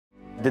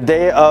The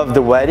day of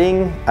the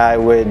wedding, I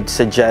would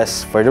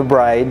suggest for the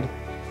bride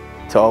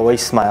to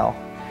always smile.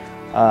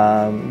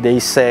 They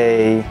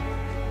say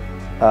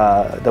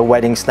the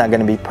wedding's not going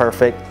to be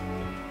perfect.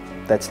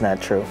 That's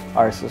not true.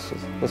 Ours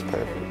was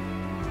perfect.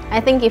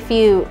 I think if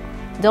you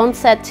don't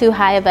set too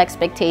high of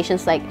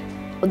expectations, like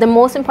the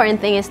most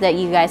important thing is that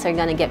you guys are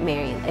going to get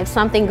married. If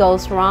something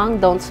goes wrong,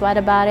 don't sweat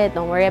about it,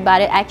 don't worry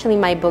about it. Actually,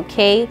 my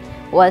bouquet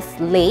was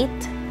late,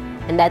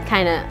 and that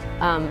kind of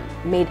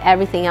made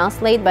everything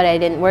else late, but I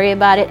didn't worry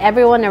about it.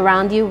 Everyone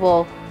around you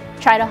will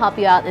try to help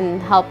you out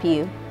and help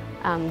you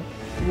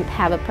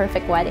have a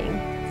perfect wedding.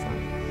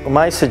 So.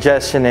 My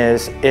suggestion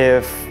is,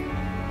 if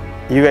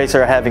you guys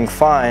are having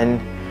fun,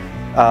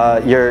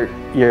 your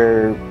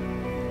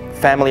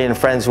family and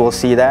friends will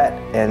see that,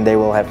 and they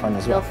will have fun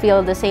as well. They'll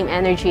feel the same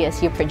energy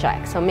as you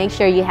project. So make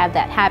sure you have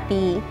that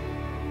happy,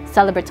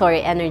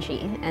 celebratory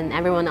energy, and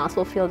everyone else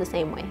will feel the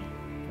same way.